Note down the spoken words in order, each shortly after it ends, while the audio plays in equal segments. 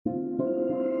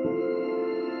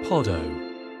Podo.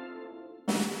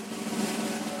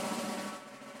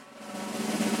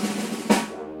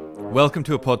 Welcome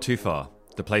to A Pod Too Far,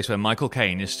 the place where Michael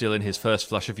Caine is still in his first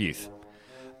flush of youth.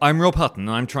 I'm Rob Hutton,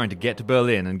 and I'm trying to get to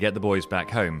Berlin and get the boys back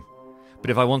home. But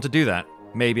if I want to do that,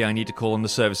 maybe I need to call on the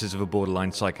services of a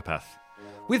borderline psychopath.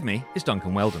 With me is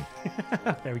Duncan Weldon.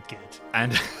 Very good.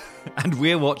 And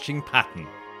we're watching Patton.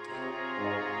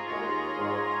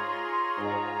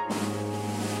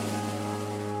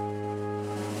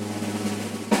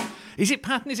 Is it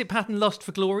Patton? Is it Patton Lust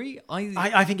for Glory?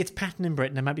 I think it's Patton in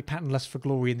Britain. There might be Patton Lust for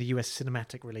Glory in the US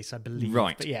cinematic release, I believe.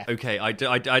 Right. But yeah. Okay. I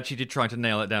actually did try to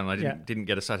nail it down. And I didn't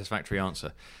get a satisfactory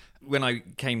answer. When I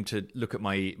came to look at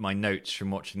my notes from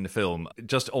watching the film,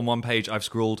 just on one page I've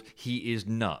scrawled, "He is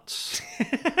nuts."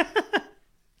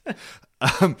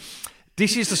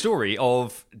 This is the story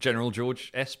of General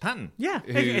George S. Patton. Yeah.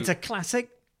 It's a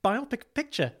classic biopic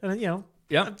picture. And,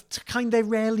 it's a kind they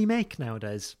rarely make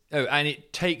nowadays. Oh, and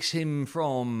it takes him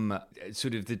from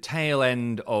sort of the tail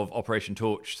end of Operation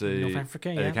Torch, the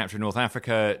capture of North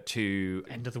Africa, to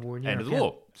end of the war in Europe. End of the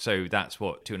war. So that's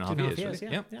what, 2.5 years,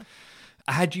 right? Yeah.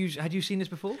 Had you seen this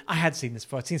before? I had seen this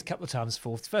before. I'd seen this a couple of times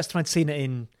before. The first time I'd seen it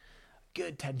in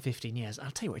good 10, 15 years.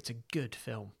 I'll tell you what, it's a good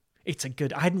film.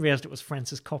 I hadn't realised it was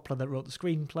Francis Coppola that wrote the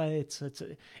screenplay.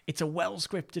 It's a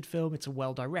well-scripted film. It's a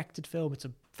well-directed film. It's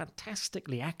a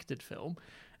fantastically acted film.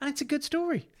 And it's a good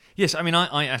story. Yes, I mean,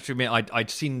 I have to admit,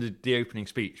 I'd seen the opening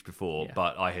speech before,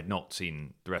 but I had not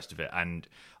seen the rest of it. And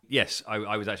yes,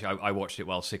 I was actually, I watched it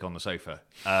while sick on the sofa.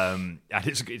 And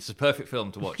it's a perfect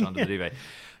film to watch under the duvet.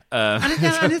 And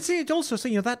it's also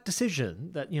that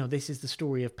decision that this is the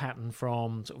story of Patton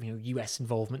from sort of US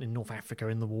involvement in North Africa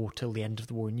in the war till the end of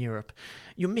the war in Europe.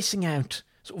 You're missing out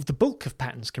sort of the bulk of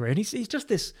Patton's career, and he's just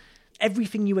this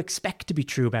everything you expect to be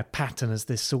true about Patton as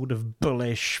this sort of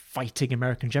bullish fighting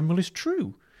American general is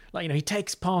true. Like, he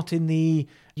takes part in the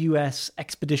US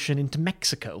expedition into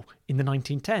Mexico in the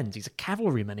 1910s. He's a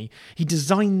cavalryman.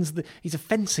 He's a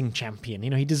fencing champion.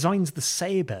 He designs the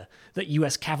saber that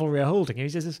US cavalry are holding.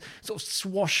 He's this sort of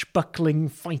swashbuckling,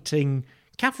 fighting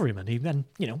cavalryman. He then,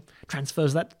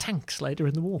 transfers that to tanks later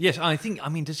in the war. Yes,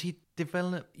 does he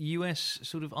develop US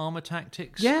sort of armor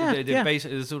tactics? Yeah.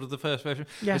 Basically, sort of the first version.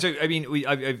 Yeah. So,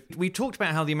 we talked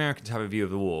about how the Americans have a view of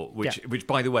the war, which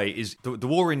by the way, is the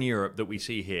war in Europe that we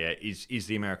see here is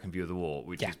the American view of the war,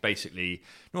 which is basically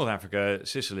North Africa,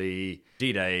 Sicily,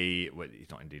 D-Day. Well,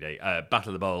 it's not in D-Day. Battle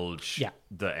of the Bulge.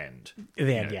 The end.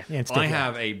 The end. Yeah. I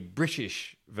have a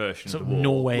British version sort of the war,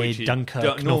 Norway,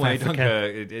 Dunkirk, North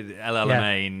Dunkirk, El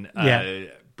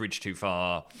Alamein, Bridge Too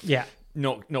Far. Yeah.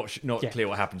 Not clear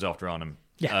what happens after Arnhem.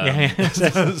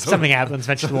 Something happens,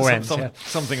 eventually the war ends.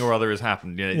 Something or other has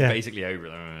happened. It's basically over.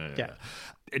 Yeah.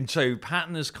 And so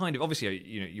Patton is kind of, obviously,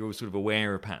 you're sort of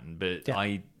aware of Patton, but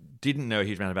I didn't know a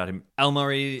huge amount about him. Al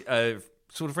Murray,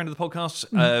 sort of friend of the podcast,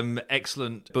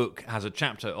 excellent book, has a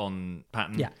chapter on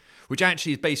Patton, which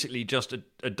actually is basically just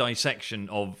a dissection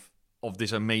of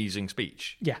this amazing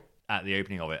speech at the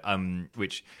opening of it,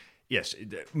 which... Yes,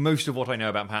 most of what I know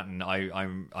about Patton,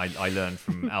 I learned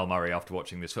from Al Murray after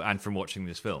watching this and from watching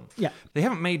this film. Yeah, they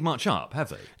haven't made much up, have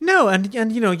they? No, and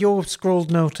your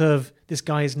scrawled note of this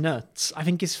guy is nuts, I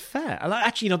think is fair.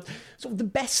 Actually, sort of the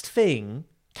best thing,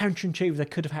 counterintuitive, that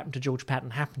could have happened to George Patton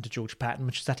happened to George Patton,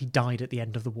 which is that he died at the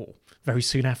end of the war, very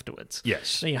soon afterwards. Yes,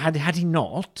 so, had he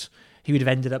not, he would have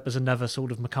ended up as another sort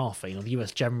of McCarthy, the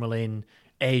US general in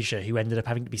Asia, who ended up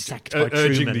having to be sacked by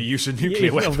Truman. Urging the use of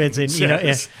nuclear weapons.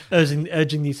 Urging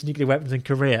the use of nuclear weapons in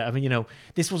Korea. I mean,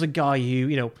 this was a guy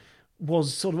who,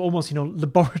 was sort of almost,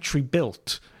 laboratory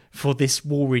built for this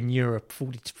war in Europe,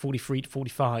 43 to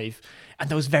 45, and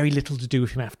there was very little to do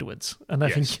with him afterwards. And I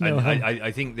think,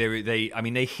 I think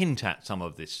they hint at some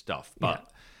of this stuff,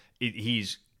 but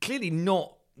he's clearly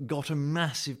not got a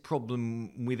massive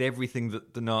problem with everything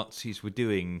that the Nazis were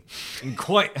doing, and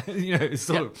quite,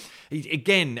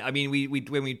 again. I mean, we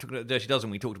when we talked about Dirty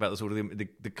Dozen, we talked about the sort of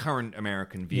the current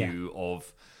American view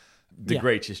of the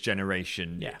greatest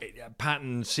generation. Yeah.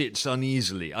 Patton sits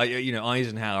uneasily.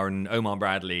 Eisenhower and Omar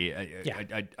Bradley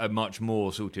are much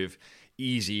more sort of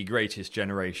easy greatest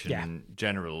generation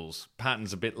generals.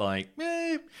 Patton's a bit like,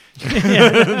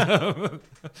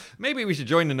 maybe we should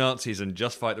join the Nazis and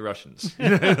just fight the Russians.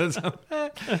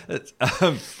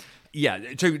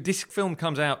 So this film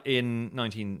comes out in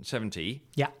 1970.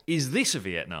 Yeah. Is this a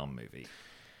Vietnam movie?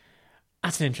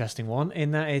 That's an interesting one,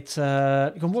 in that it's...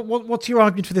 what's your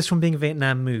argument for this one being a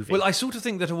Vietnam movie? Well, I sort of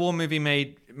think that a war movie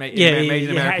made in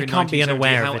America it can't be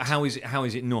unaware of it. How is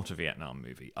it not a Vietnam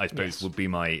movie? I suppose would be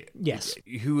my... Yes.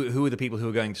 Who are the people who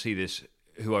are going to see this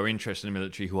who are interested in the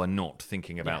military who are not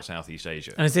thinking about Southeast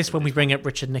Asia. And is this when we bring up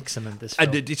Richard Nixon and this film?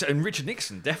 And Richard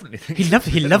Nixon definitely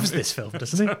he loves this film,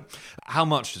 doesn't he? How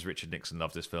much does Richard Nixon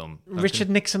love this film? Richard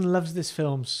Nixon loves this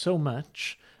film so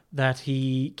much that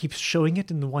he keeps showing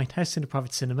it in the White House in a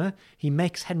private cinema. He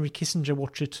makes Henry Kissinger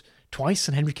watch it twice,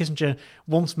 and Henry Kissinger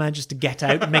once manages to get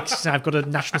out and makes, I've got a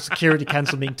National Security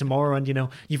Council meeting tomorrow, and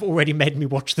you've already made me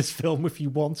watch this film if you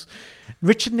want.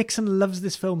 Richard Nixon loves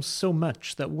this film so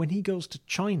much that when he goes to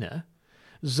China,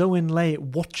 Zhou Enlai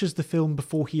watches the film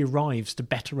before he arrives to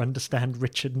better understand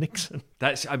Richard Nixon.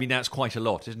 That's quite a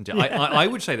lot, isn't it? I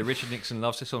would say that Richard Nixon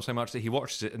loves this film so much that he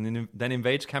watches it and then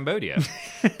invades Cambodia.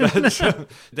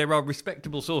 There are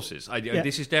respectable sources.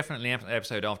 This is definitely an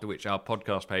episode after which our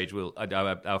podcast page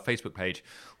our Facebook page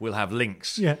will have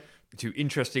links to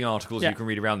interesting articles you can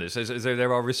read around this. So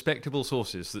there are respectable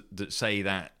sources that say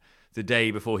that the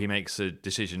day before he makes a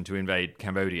decision to invade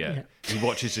Cambodia, he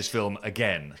watches this film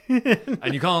again.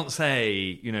 And you can't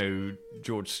say,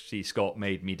 George C. Scott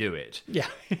made me do it. Yeah.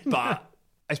 But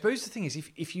I suppose the thing is,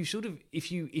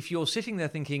 if you're sitting there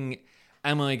thinking,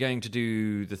 am I going to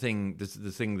do the thing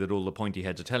that all the pointy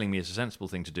heads are telling me is a sensible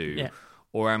thing to do? Yeah.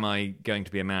 Or am I going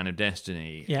to be a man of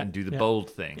destiny and do the bold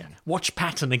thing? Yeah. Watch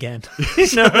Patton again.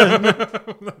 No.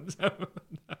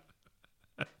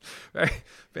 Very,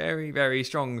 very, very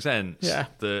strong sense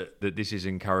that this is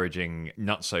encouraging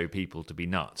nutso people to be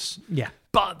nuts. Yeah,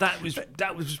 but that was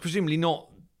presumably not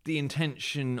the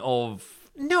intention of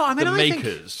the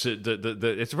makers.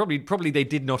 It's probably they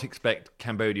did not expect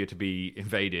Cambodia to be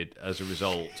invaded as a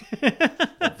result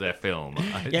of their film.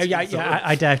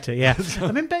 I doubt it. Yeah,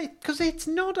 because it's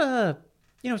not a.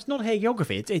 It's not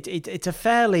hagiography. It's a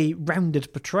fairly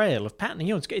rounded portrayal of Patton.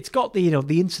 It's got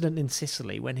the incident in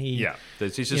Sicily when he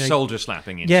there's a soldier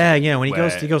slapping incident. When he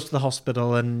goes to the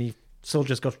hospital and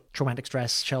soldier's got traumatic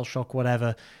stress, shell shock,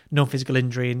 whatever, no physical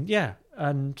injury,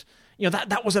 and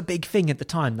that was a big thing at the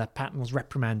time that Patton was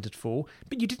reprimanded for.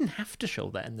 But you didn't have to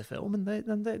show that in the film, and they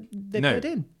put it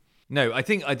in. No, I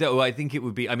think it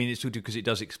would be. I mean, it's sort of because it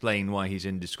does explain why he's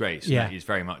in disgrace. Yeah, that is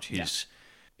very much his.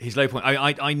 His low point.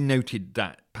 I noted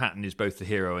that Patton is both the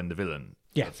hero and the villain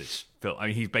of this film. I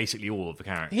mean, he's basically all of the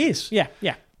characters. He is, yeah.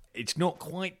 It's not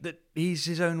quite that he's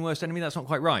his own worst enemy. That's not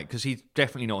quite right, because he's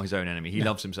definitely not his own enemy. He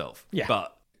loves himself. Yeah.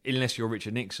 But unless you're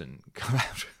Richard Nixon,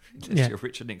 you're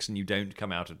Richard Nixon, you don't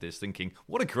come out of this thinking,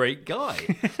 what a great guy.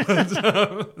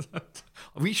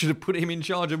 We should have put him in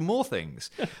charge of more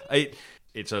things.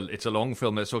 It's a long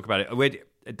film. Let's talk about it.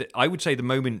 I would say the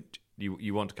moment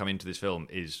you want to come into this film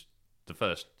is the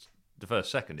first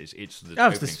second is the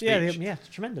opening speech. It's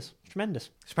tremendous.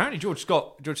 So apparently George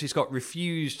C. Scott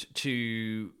refused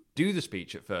to do the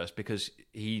speech at first because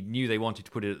he knew they wanted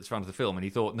to put it at the front of the film, and he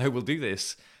thought, no, we'll do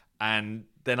this, and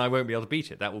then I won't be able to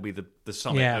beat it. That will be the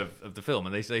summit of the film.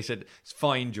 And they said, it's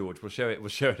fine, George, we'll show it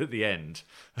at the end.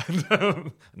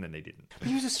 And then they didn't.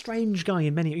 He was a strange guy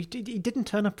in many. He didn't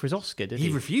turn up for his Oscar, did he?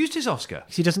 He refused his Oscar.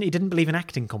 He didn't believe in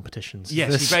acting competitions.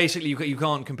 Yes, he basically you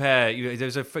can't compare.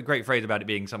 There's a great phrase about it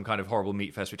being some kind of horrible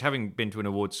meat fest. Which, having been to an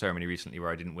awards ceremony recently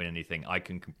where I didn't win anything, I I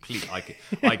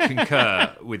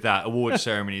concur with that. Awards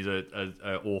ceremonies are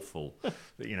awful.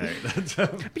 But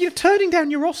you're turning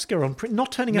down your Oscar on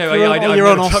not turning up your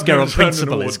own Oscar on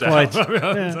principle is quite.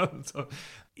 I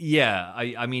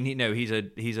mean,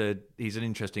 he's an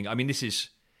interesting. I mean,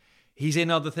 he's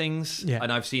in other things, and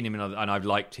I've seen him in other, and I've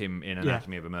liked him in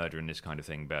Anatomy of a Murder and this kind of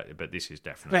thing. But this is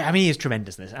definitely. I mean, he is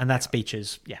tremendous in this, and that speech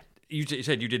is You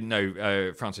said you didn't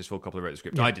know Francis Ford Coppola wrote the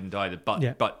script. I didn't either.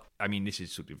 But I mean, this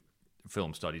is sort of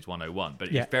film studies 101. But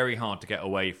it's very hard to get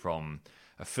away from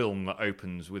a film that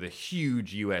opens with a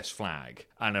huge US flag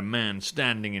and a man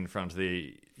standing in front of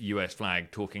the US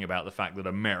flag talking about the fact that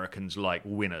Americans like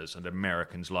winners and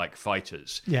Americans like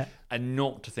fighters. Yeah. And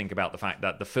not to think about the fact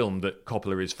that the film that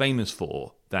Coppola is famous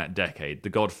for that decade, The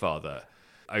Godfather,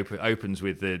 opens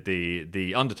with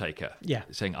the Undertaker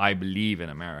saying, I believe in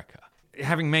America.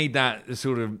 Having made that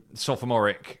sort of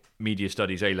sophomoric media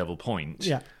studies A-level point,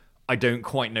 I don't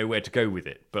quite know where to go with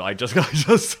it, but I just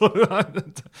thought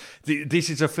this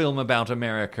is a film about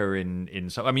America in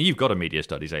some. I mean, you've got a media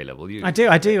studies A level. I do.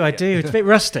 It's a bit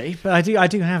rusty, but I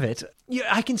do have it.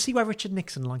 I can see why Richard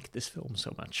Nixon liked this film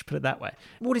so much. Put it that way.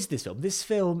 What is this film? This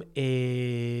film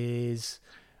is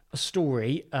a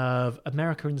story of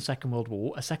America in the Second World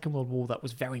War, a Second World War that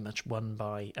was very much won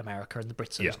by America, and the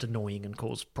Brits are just annoying and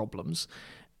cause problems.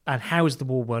 And how is the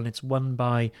war won? It's won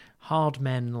by hard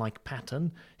men like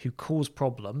Patton who cause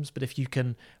problems, but if you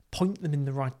can point them in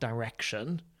the right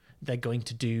direction, they're going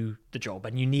to do the job.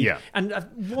 And you need... Yeah. And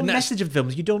one message of the film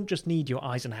is you don't just need your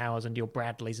Eisenhowers and your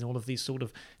Bradleys and all of these sort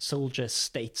of soldier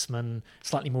statesmen,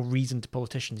 slightly more reasoned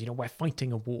politicians. We're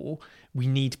fighting a war. We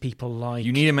need people like...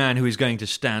 You need a man who is going to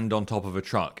stand on top of a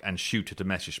truck and shoot at a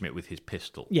Messerschmitt with his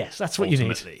pistol. Yes, that's what you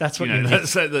need. That's what you need.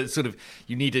 That's sort of...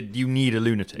 You need a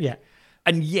lunatic. Yeah.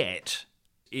 And yet,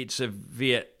 it's a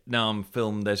Vietnam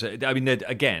film.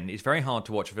 Again, it's very hard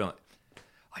to watch a film.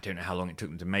 I don't know how long it took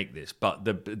them to make this, but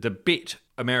the bit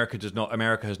America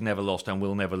has never lost and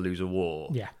will never lose a war.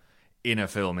 Yeah. In a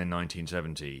film in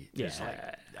 1970, yeah. It's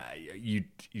like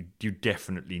you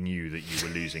definitely knew that you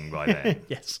were losing by then.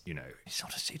 Yes.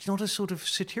 It's not a sort of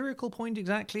satirical point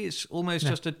exactly. It's almost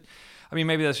just a. I mean,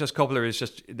 maybe that's just Coppola. Is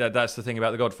just that's the thing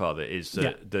about The Godfather is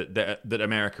that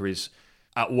America is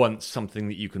at once something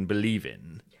that you can believe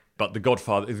in. But The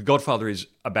Godfather is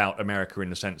about America in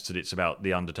the sense that it's about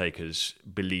the Undertaker's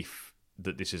belief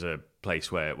that this is a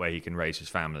place where he can raise his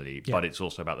family. Yeah. But it's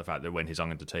also about the fact that when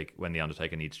the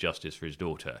Undertaker needs justice for his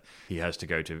daughter, he has to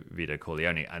go to Vito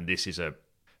Corleone. And this is a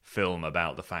film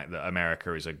about the fact that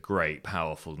America is a great,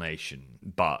 powerful nation,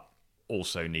 but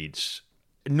also needs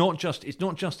it's not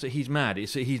just that he's mad;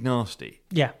 it's that he's nasty.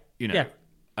 Yeah, Yeah.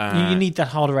 You need that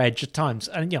harder edge at times,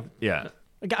 and yeah.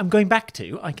 I'm going back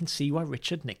to, I can see why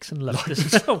Richard Nixon loved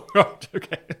this film. Right,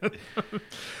 okay.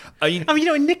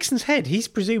 In Nixon's head, he's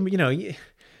presumably,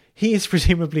 he is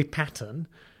presumably Patton.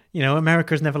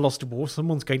 America's never lost a war.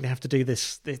 Someone's going to have to do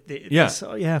this.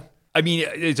 Yeah. I mean,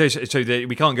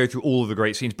 we can't go through all of the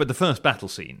great scenes, but the first battle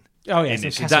scene. Oh, yes,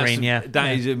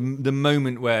 that is the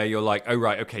moment where you're like, oh,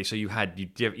 right, okay, so you've had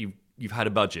a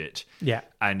budget. Yeah.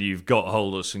 And you've got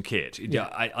hold of some kit. Yeah.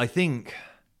 I think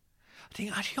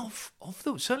actually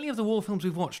certainly of the war films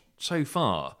we've watched so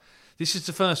far, this is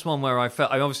the first one where I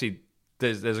felt. Obviously,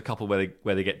 there's a couple where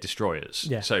they get destroyers.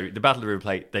 Yeah. So the Battle of the River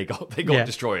Plate, they got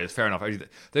destroyers. Fair enough.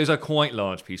 Those are quite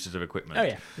large pieces of equipment. Oh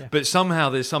yeah. But somehow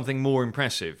there's something more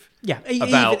impressive. Yeah.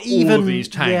 About all of these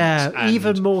tanks. Yeah.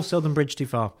 Even more so than Bridge Too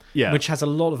Far. Yeah. Which has a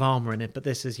lot of armor in it, but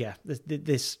this is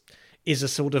this is a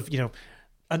sort of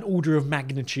an order of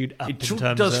magnitude up. It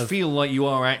does feel like you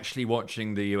are actually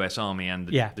watching the US Army and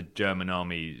the German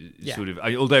Army sort of.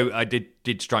 Although I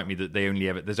did strike me that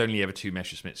there's only ever 2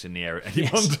 Messerschmitts in the air at any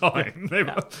one time.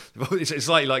 It's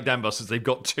slightly like Dan Busters. They've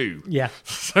got 2. Yeah.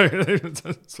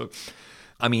 So,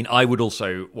 I mean, I would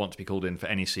also want to be called in for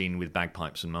any scene with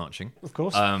bagpipes and marching. Of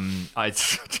course. I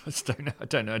just don't know. I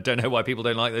don't know why people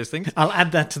don't like those things. I'll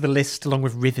add that to the list along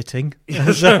with riveting.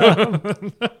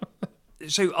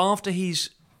 So after he's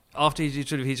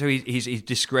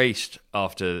disgraced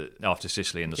after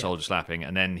Sicily and the soldier slapping,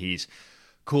 and then he's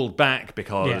called back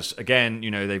because again,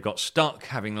 they've got stuck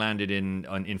having landed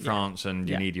in France, and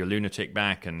you need your lunatic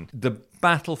back. And the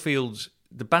battlefield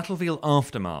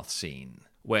aftermath scene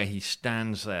where he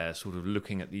stands there, sort of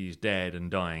looking at these dead and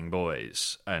dying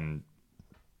boys, and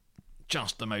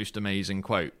just the most amazing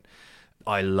quote.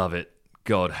 I love it.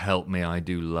 God help me, I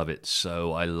do love it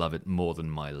so. I love it more than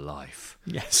my life.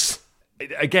 Yes.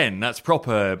 Again, that's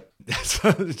proper.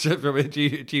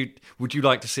 Would you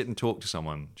like to sit and talk to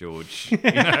someone, George?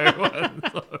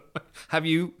 Have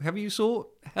you sought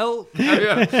help? But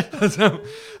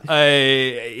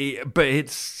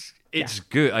it's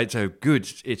good.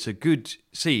 It's a good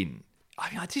scene. I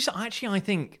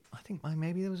think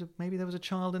maybe there was a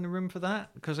child in the room for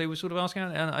that, because they were sort of asking,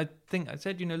 and I think I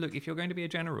said, look, if you're going to be a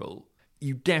general,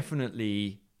 you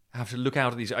definitely have to look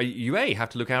out at these. You have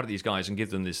to look out at these guys and give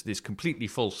them this completely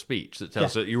false speech that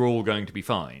tells that you're all going to be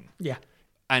fine. Yeah.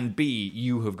 And B,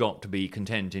 you have got to be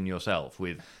content in yourself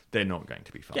with they're not going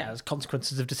to be fine. Yeah, there's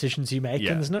consequences of decisions you make,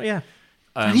 Yeah. And there's not. Yeah.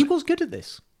 And he was good at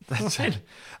this. That's it.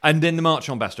 And then the March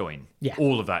on Bastogne. Yeah.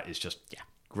 All of that is just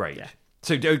great. Yeah.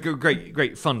 So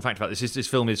great fun fact about this is this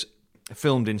film is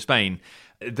filmed in Spain.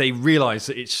 They realise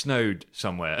that it snowed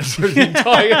somewhere. So the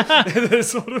entire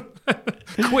sort of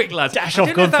quick lads dash I off.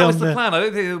 don't know if that was the plan. I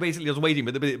don't think they were basically just waiting,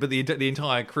 but the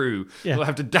entire crew will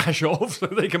have to dash off so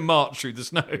they can march through the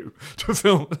snow to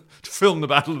film the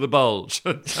Battle of the Bulge.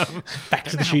 Back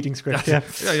to the shooting script. Yeah.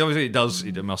 Obviously it does.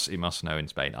 It must snow in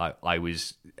Spain. I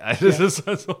was.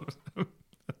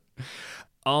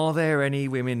 Are there any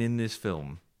women in this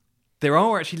film? There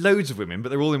are actually loads of women, but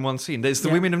they're all in one scene. There's the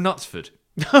women of Knutsford.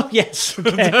 Oh, yes.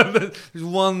 Okay. There's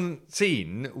one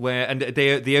scene where, and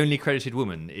the only credited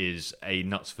woman is a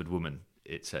Knutsford woman,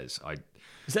 it says.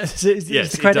 Yes,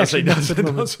 it does say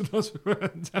Knutsford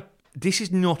woman. This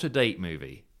is not a date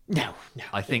movie. No.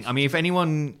 I think. I mean, if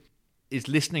anyone is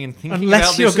listening and thinking unless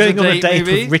about you're this going as a on a date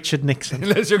movie, with Richard Nixon.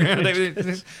 Unless you're going on a date with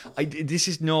this. This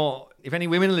is not. If any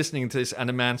women are listening to this and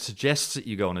a man suggests that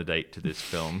you go on a date to this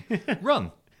film,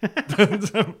 run.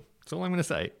 That's all I'm going to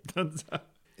say.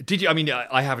 Did you? I mean,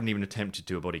 I haven't even attempted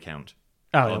to do a body count.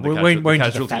 Oh, we're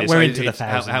into the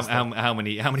thousands. How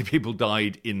many people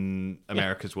died in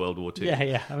America's World War II?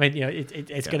 Yeah. I mean,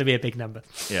 it's going to be a big number.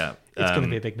 Yeah, it's going to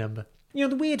be a big number. The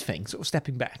weird thing, sort of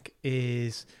stepping back,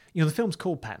 is the film's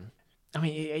called Patton. I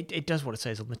mean, it does what it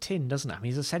says on the tin, doesn't it? I mean,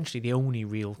 he's essentially the only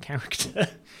real character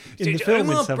in the film.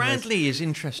 Omar Bradley is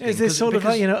interesting. Is this sort of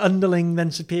underling then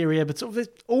superior, but sort of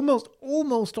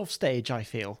almost off stage? I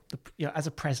feel as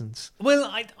a presence. Well,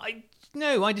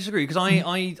 I disagree because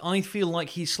I feel like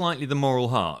he's slightly the moral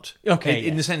heart. Okay,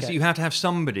 in the sense that you have to have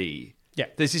somebody. Yeah.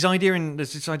 There's this idea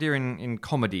in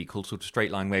comedy called sort of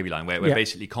straight line, wavy line, where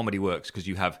basically comedy works because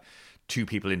you have two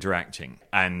people interacting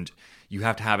and you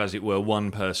have to have, as it were,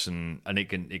 one person, and it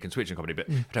can switch in comedy, but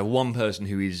you have to have one person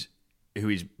who is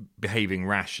behaving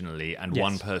rationally and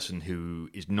one person who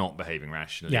is not behaving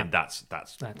rationally, and that's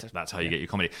how you get your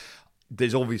comedy.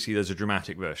 There's a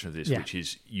dramatic version of this, which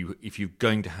is if you're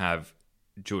going to have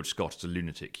George Scott as a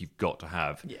lunatic, you've got to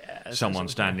have someone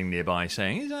standing nearby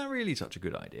saying, "Is that really such a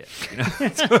good idea?"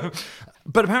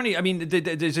 But apparently, I mean,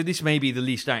 so this may be the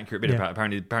least accurate bit about it.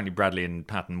 Apparently, Bradley and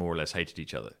Patton more or less hated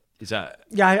each other. Is that?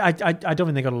 Yeah, I don't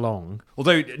think they got along.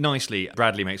 Although, nicely,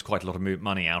 Bradley makes quite a lot of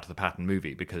money out of the Patton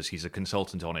movie because he's a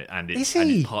consultant on it, and it's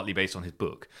partly based on his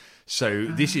book. So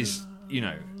this is,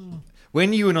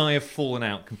 when you and I have fallen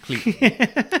out completely,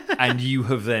 and you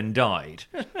have then died,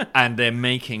 and they're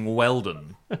making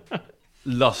Weldon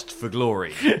Lust for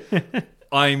Glory,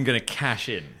 I'm going to cash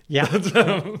in. Yeah.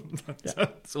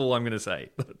 That's all I'm going to say.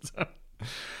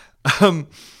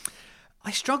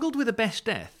 I struggled with a best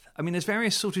death. I mean, there's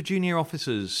various sort of junior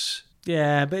officers.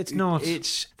 Yeah, but it's not.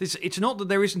 It's not that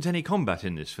there isn't any combat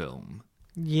in this film.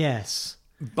 Yes.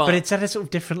 But it's at a sort of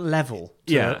different level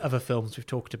to other films we've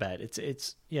talked about.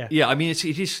 It's. Yeah, I mean, it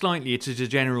is slightly. It's a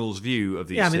general's view of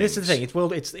these. Yeah, I mean, things. this is the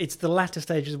thing. It's the latter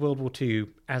stages of World War II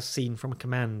as seen from a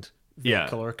command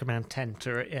vehicle or a command tent,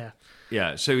 or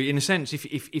Yeah. So in a sense,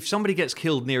 if somebody gets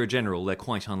killed near a general, they're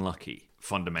quite unlucky.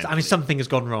 Fundamentally, I mean, something has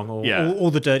gone wrong, or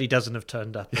the dirty dozen have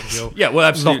turned up. And you're well,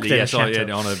 absolutely, yes,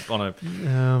 on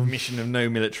a mission of no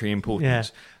military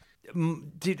importance. Yeah.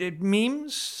 Did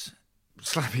memes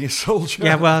slapping a soldier?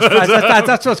 Yeah, well,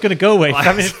 that's what it's going to go with.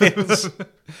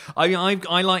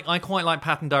 I quite like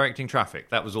Patton directing traffic.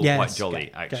 That was all quite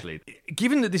jolly, actually.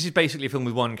 Given that this is basically a film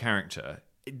with one character,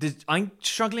 I'm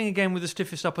struggling again with the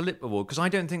stiffest upper lip award because I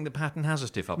don't think that Patton has a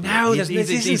stiff upper lip. No, this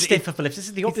isn't stiff upper lip. This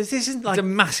isn't like it's a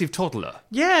massive toddler.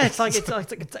 Yeah,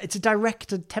 it's a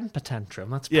directed temper tantrum.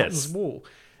 That's Patton's wall,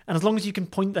 and as long as you can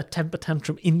point that temper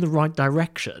tantrum in the right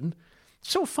direction,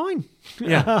 it's all fine.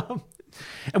 Yeah.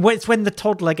 And it's when the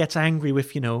toddler gets angry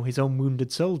with his own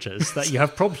wounded soldiers that you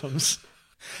have problems.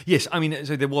 Yes, I mean,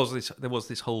 so there was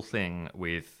this whole thing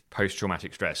with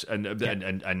post-traumatic stress, and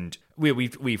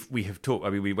we have talked. I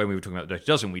mean, when we were talking about the Dirty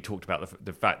Dozen, we talked about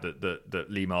the fact that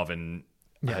Lee Marvin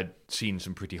had seen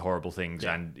some pretty horrible things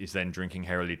and is then drinking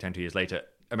heroin 20 years later.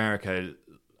 America,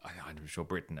 I'm sure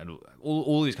Britain, and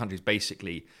all these countries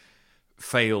basically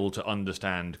fail to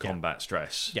understand combat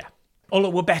stress. Yeah.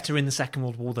 Although we're better in the Second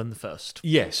World War than the First.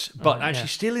 Yes, but actually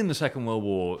still in the Second World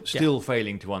War, still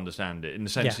failing to understand it, in the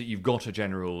sense that you've got a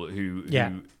general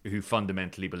who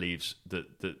fundamentally believes that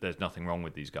there's nothing wrong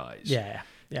with these guys. Yeah.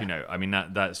 I mean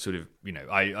that's sort of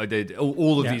I did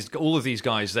all of these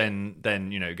guys then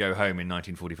go home in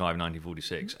 1945,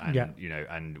 1946, and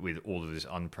and with all of this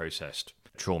unprocessed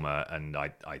trauma, and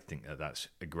I think that's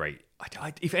a great.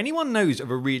 If anyone knows of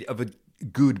a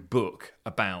good book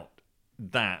about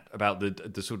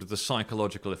the sort of the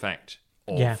psychological effect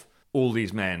of all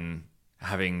these men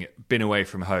having been away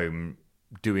from home,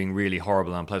 doing really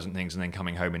horrible, unpleasant things, and then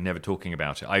coming home and never talking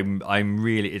about it. I'm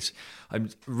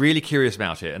really curious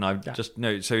about it,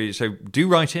 and so do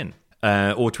write in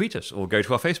or tweet us or go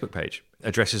to our Facebook page.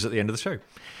 Addresses at the end of the show.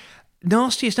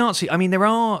 Nastiest Nazi. I mean, there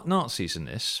are Nazis in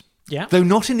this, though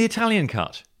not in the Italian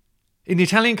cut. In the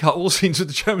Italian cut, all scenes with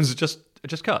the Germans are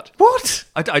just cut. What?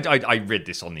 I read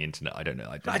this on the internet. I don't know.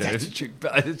 I don't know if it's true,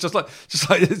 but it's just like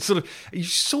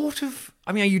it's sort of.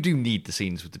 I mean, you do need the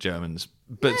scenes with the Germans,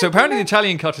 but so apparently the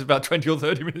Italian cut is about 20 or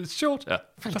 30 minutes shorter.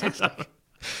 Fantastic.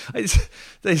 It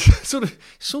sort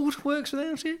of works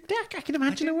without it. Yeah, I can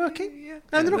imagine it working. Yeah,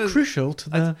 and they're not crucial to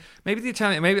the. Maybe the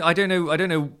Italian. Maybe I don't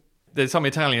know. There's some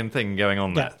Italian thing going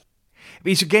on there.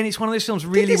 But it's one of those films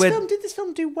really Did this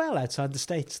film do well outside the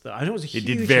States, though? I know it was a huge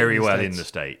hit. It did very well in the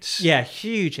States. Yeah,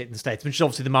 huge hit in the States, which is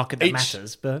obviously the market that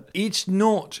matters. But it's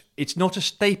not a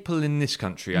staple in this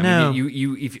country. I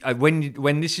mean,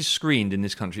 when this is screened in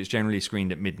this country, it's generally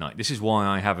screened at midnight. This is why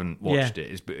I haven't watched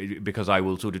it, is because I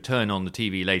will sort of turn on the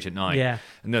TV late at night,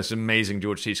 and there's some amazing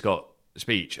George C. Scott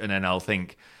speech, and then I'll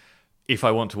think, if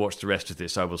I want to watch the rest of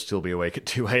this, I will still be awake at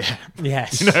 2 a.m.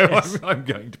 Yes. Yes. I'm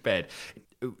going to bed.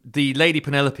 The Lady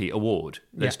Penelope Award,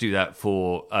 let's do that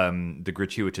for the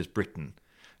gratuitous Britain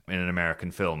in an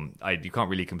American film. You can't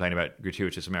really complain about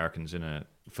gratuitous Americans in a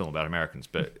film about Americans,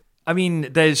 but I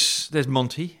mean, there's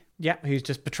Monty. Yeah, who's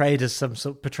just portrayed as some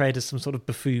sort of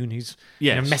buffoon who's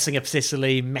messing up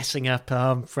Sicily, messing up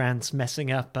France,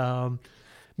 messing up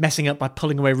by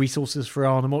pulling away resources for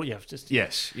Arnhem.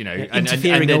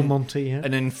 Interfering on Monty. Yeah.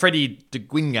 And then Freddie de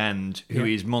Guingand, who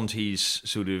is Monty's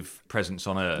sort of presence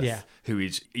on Earth, who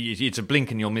is, it's a blink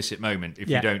and you'll miss it moment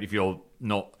if you're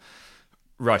not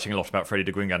writing a lot about Freddie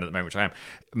de Guingand at the moment, which I am,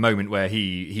 a moment where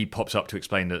he pops up to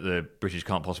explain that the British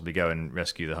can't possibly go and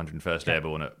rescue the 101st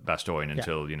Airborne at Bastogne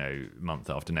until, month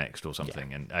after next or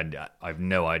something. And I've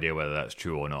no idea whether that's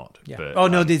true or not. Yeah.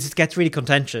 But, this gets really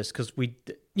contentious because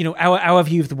our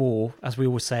view of the war, as we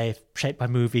always say, shaped by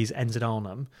movies, ends at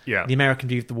Arnhem. Yeah. The American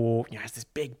view of the war has this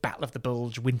big Battle of the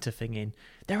Bulge winter thing in.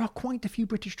 There are quite a few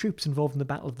British troops involved in the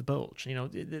Battle of the Bulge.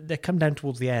 They come down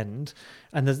towards the end,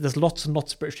 and there's lots and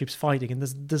lots of British troops fighting, and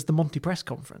there's the Monty press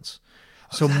conference.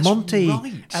 So Monty,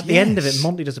 at the end of it,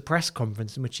 Monty does a press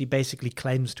conference in which he basically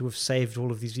claims to have saved all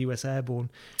of these US airborne.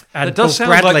 And that does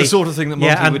sound like the sort of thing that Monty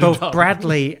would have done. and both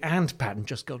Bradley and Patton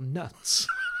just go nuts.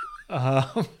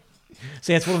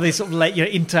 So it's one of these sort of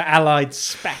inter-allied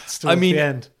spats towards the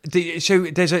end.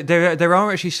 There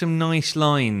are actually some nice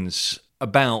lines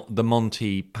about the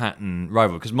Monty Patton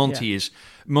rivalry, because Monty is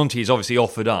obviously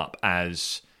offered up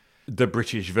as the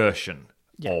British version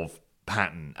of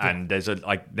Patton, and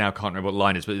I now can't remember what the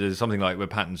line is, but there's something like where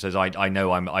Patton says, I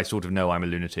sort of know I'm a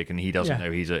lunatic, and he doesn't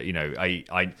know he's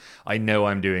I know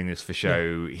I'm doing this for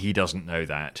show. He doesn't know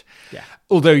that. Yeah.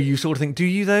 Although you sort of think, do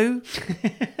you though?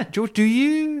 George, do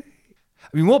you?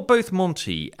 I mean, what both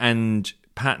Monty and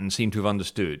Patton seem to have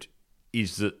understood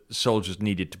is that soldiers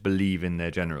needed to believe in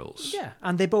their generals. Yeah,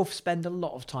 and they both spend a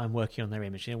lot of time working on their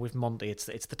image. With Monty, it's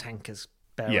the tankers'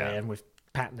 beret, and with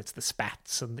Patton, it's the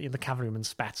spats and the cavalryman's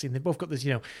spats. And they've both got this,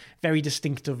 very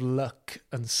distinctive look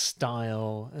and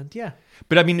style, and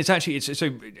But I mean, it's so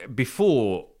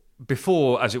before,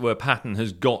 as it were,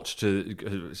 Patton's got to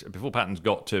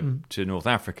North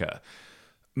Africa.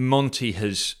 Monty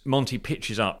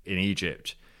pitches up in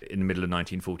Egypt in the middle of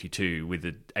 1942 with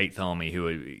the 8th Army, who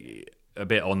are a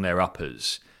bit on their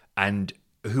uppers and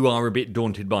who are a bit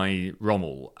daunted by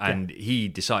Rommel. And he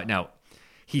decides now.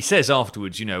 He says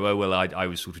afterwards, I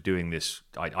was sort of doing this.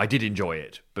 I did enjoy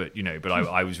it, but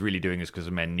I was really doing this because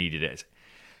the men needed it.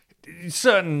 A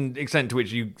certain extent to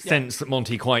which you sense that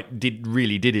Monty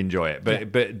really did enjoy it,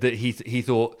 but that he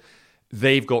thought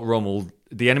they've got Rommel,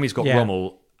 the enemy's got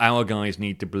Rommel. Our guys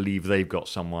need to believe they've got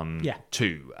someone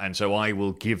too, and so I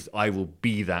will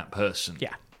be that person.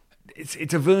 Yeah,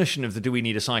 it's a version of the do we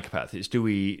need a psychopath? It's do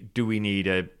we need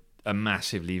a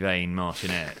massively vain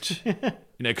martinet?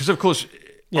 Because of course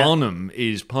Arnhem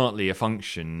is partly a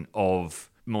function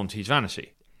of Monty's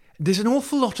vanity. There's an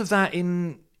awful lot of that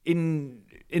in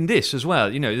this as well.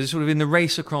 There's sort of in the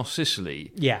race across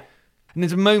Sicily. Yeah, and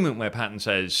there's a moment where Patton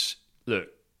says, "Look,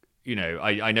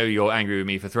 I know you're angry with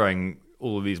me for throwing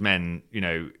all of these men,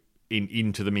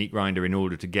 into the meat grinder in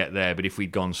order to get there. But if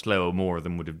we'd gone slower, more of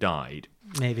them would have died.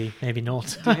 Maybe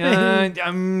not. Yeah.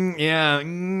 I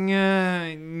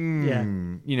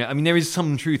mean, there is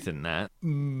some truth in that,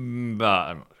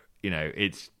 but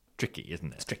it's tricky, isn't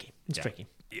it? It's tricky.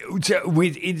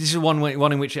 This is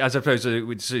one in which, as opposed to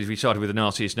we started with the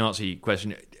Nazi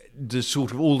question, the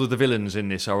sort of all of the villains in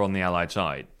this are on the Allied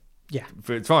side. Yeah.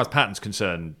 As far as Patton's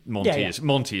concerned, Monty is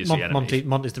the enemy.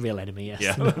 Monty's the real enemy, yes.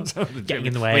 Yeah. Getting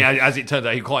in the way. I mean, as it turns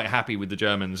out, he's quite happy with the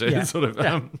Germans.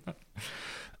 The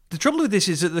trouble with this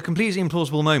is that the completely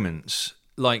implausible moments,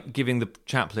 like giving the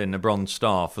chaplain a bronze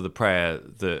star for the prayer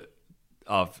the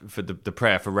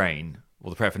prayer for rain, or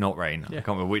the prayer for not rain, I can't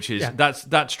remember which is,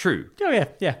 that's true. Oh, yeah.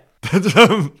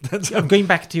 I'm going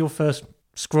back to your first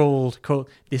scrawled quote,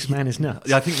 "This man is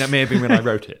nuts." I think that may have been when I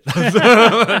wrote it.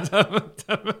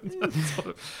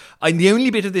 And the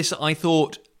only bit of this I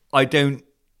thought I don't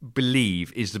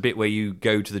believe is the bit where you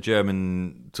go to the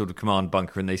German sort of command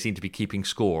bunker and they seem to be keeping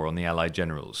score on the Allied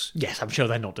generals. Yes, I'm sure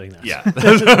they're not doing that. Yeah.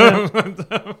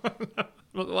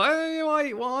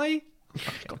 Why?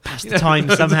 Got past the time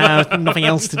somehow. Nothing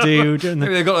else to do.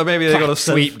 Maybe they've got a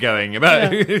sweep going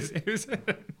about who's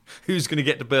going to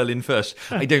get to Berlin first.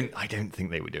 I don't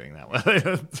think they were doing that.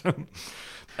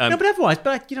 No, but otherwise,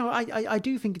 I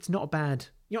do think it's not a bad.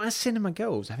 As cinema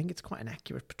goes, I think it's quite an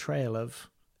accurate portrayal of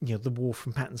the war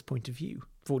from Patton's point of view,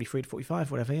 43 to 45,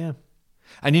 whatever. Yeah.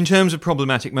 And in terms of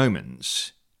problematic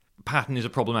moments, Patton is a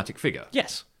problematic figure.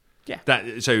 Yes. Yeah.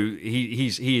 So he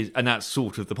is, and that's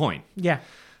sort of the point. Yeah.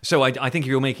 So I think if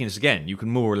you're making this again, you can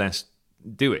more or less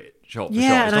do it shot for Yeah,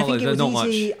 shot. and I think there's it was not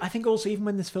easy. much. I think also even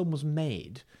when this film was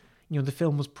made, the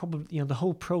film was probably, the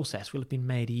whole process will have been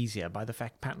made easier by the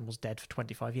fact Patton was dead for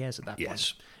 25 years at that point.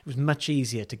 Yes. It was much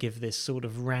easier to give this sort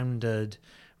of rounded,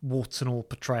 warts and all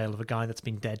portrayal of a guy that's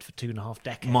been dead for 2.5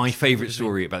 decades. My favourite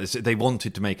story about this, they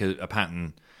wanted to make a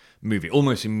Patton movie.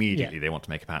 Almost immediately they want to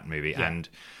make a Patton movie. Yeah. And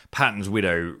Patton's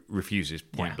widow refuses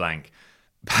point blank.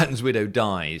 Patton's widow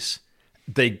dies.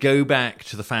 They go back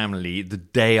to the family the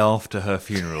day after her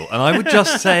funeral, and I would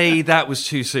just say that was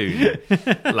too soon,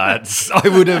 lads.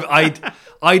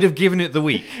 I'd have given it the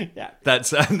week. Yeah.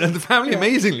 And the family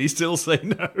amazingly still say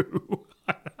no.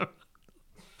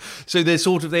 So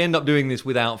they end up doing this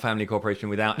without family cooperation,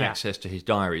 without access to his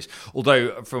diaries.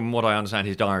 Although, from what I understand,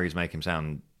 his diaries make him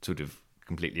sound sort of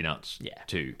completely nuts. Yeah,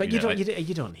 too. But you don't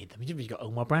need them. You've got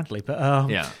Omar Bradley, but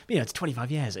it's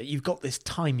 25 years. You've got this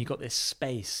time. You've got this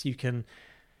space. You can.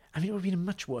 I mean, it would have been a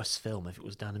much worse film if it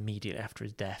was done immediately after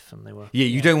his death, and they were. Yeah,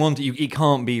 you don't want to. It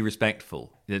can't be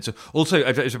respectful. It's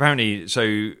apparently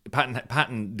so.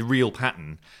 Patton, the real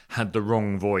Patton, had the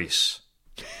wrong voice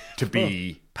to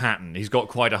be Patton. He's got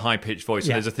quite a high pitched voice.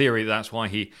 So there's a theory that's why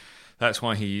he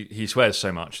swears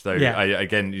so much. Though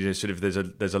there's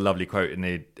a lovely quote in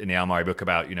the Almari book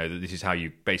about that this is how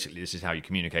you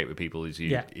communicate with people is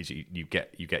you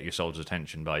get your soldier's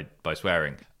attention by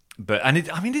swearing. But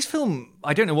this film,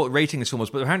 I don't know what rating this film was,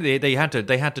 but apparently they had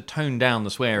to tone down the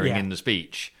swearing in the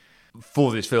speech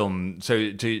for this film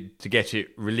so to get it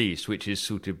released, which is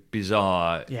sort of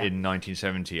bizarre in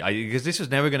 1970 because this was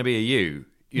never going to be a U.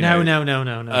 No.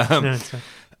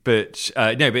 But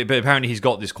apparently he's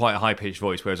got this quite a high pitched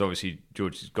voice, whereas obviously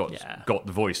George has got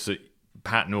the voice that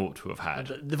Patton ought to have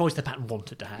had, the voice that Patton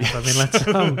wanted to have. I mean,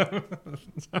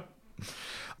 let's.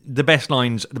 The best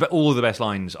lines, all of the best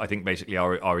lines, I think, basically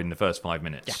are in the first 5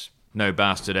 minutes. Yeah. No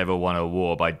bastard ever won a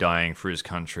war by dying for his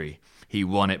country. He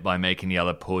won it by making the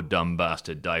other poor dumb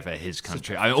bastard die for his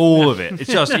country. All of it. It's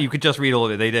just you could just read all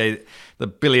of it. They the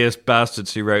bilious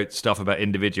bastards who wrote stuff about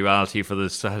individuality for the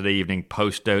Saturday Evening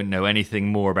Post don't know anything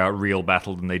more about real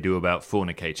battle than they do about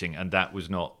fornicating, and that was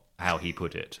not how he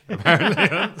put it.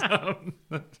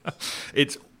 Apparently,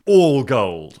 it's all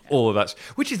gold. All of that,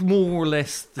 which is more or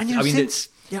less. I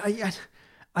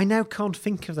now can't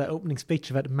think of that opening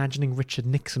speech about imagining Richard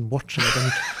Nixon watching it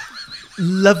and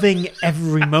loving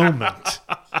every moment.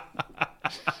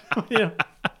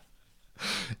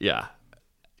 Yeah.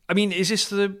 I mean, is this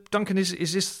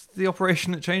the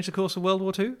operation that changed the course of World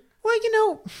War II?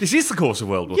 Well, this is the course of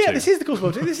World War II. Yeah, this is the course of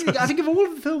World War II. I think of all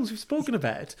of the films we've spoken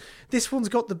about, this one's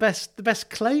got the best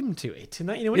claim to it. And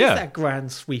that, it's that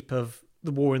grand sweep of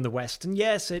the war in the West. And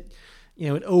yes, it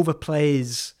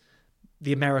overplays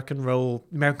the American role,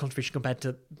 American contribution compared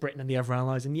to Britain and the other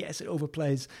allies, and yes, it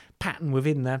overplays Patton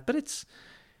within that, but it's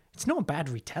not a bad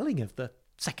retelling of the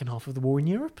second half of the war in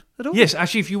Europe at all. Yes,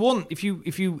 actually, if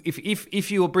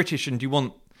you're British and you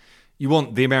want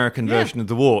the American version of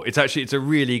the war, it's a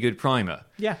really good primer.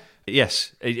 Yeah.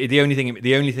 Yes, the only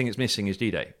thing it's missing is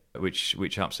D-Day,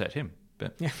 which upset him,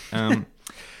 but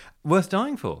worth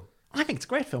dying for. I think it's a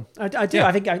great film. I do. Yeah.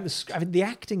 I think the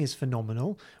acting is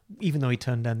phenomenal. Even though he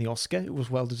turned down the Oscar, it was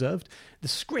well deserved. The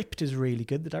script is really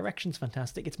good. The direction's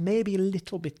fantastic. It's maybe a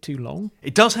little bit too long.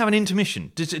 It does have an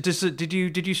intermission.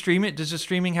 Did you stream it? Does the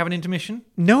streaming have an intermission?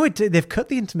 No, they've cut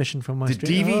the intermission from my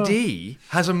stream. The DVD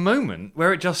has a moment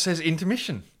where it just says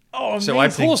intermission. Oh, amazing. So I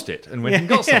paused it and went and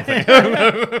got something.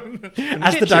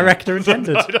 As the director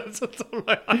intended. I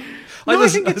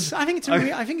think it's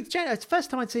the first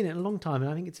time I'd seen it in a long time,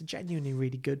 and I think it's a genuinely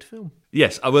really good film.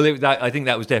 Yes, I think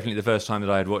that was definitely the first time that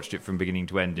I had watched it from beginning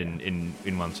to end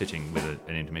in one sitting with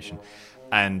an intermission,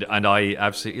 and I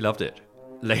absolutely loved it.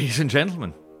 Ladies and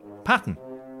gentlemen, Patton.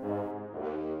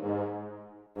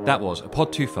 That was A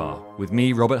Pod Too Far with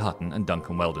me, Robert Hutton, and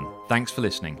Duncan Weldon. Thanks for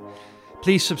listening.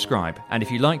 Please subscribe, and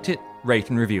if you liked it, rate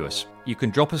and review us. You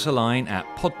can drop us a line at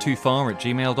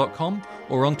podtoofar@gmail.com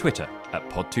or on Twitter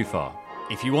 @podtoofar.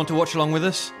 If you want to watch along with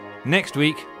us, next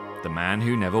week, The Man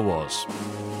Who Never Was.